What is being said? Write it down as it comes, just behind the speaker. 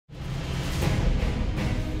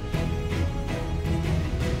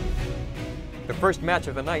The first match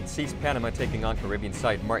of the night sees Panama taking on Caribbean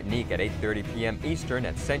side Martinique at 8:30 p.m. Eastern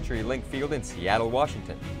at CenturyLink Field in Seattle,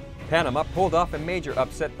 Washington. Panama pulled off a major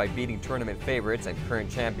upset by beating tournament favorites and current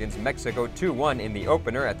champions Mexico 2-1 in the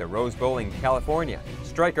opener at the Rose Bowl in California.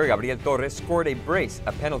 Striker Gabriel Torres scored a brace,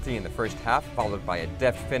 a penalty in the first half, followed by a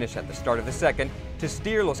deft finish at the start of the second to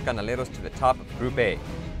steer Los Canaleros to the top of Group A.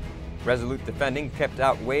 Resolute defending kept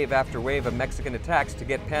out wave after wave of Mexican attacks to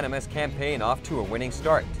get Panama's campaign off to a winning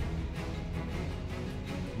start.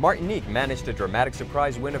 Martinique managed a dramatic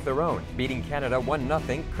surprise win of their own, beating Canada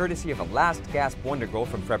 1-0 courtesy of a last-gasp wonder goal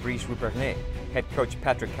from Fabrice Rupernet. Head coach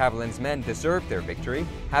Patrick Cavalin's men deserved their victory,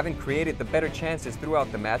 having created the better chances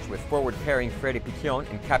throughout the match with forward pairing Freddy Piquion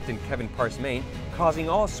and captain Kevin Parsemain causing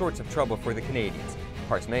all sorts of trouble for the Canadians.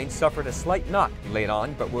 Parsemain suffered a slight knock late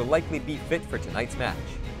on but will likely be fit for tonight's match.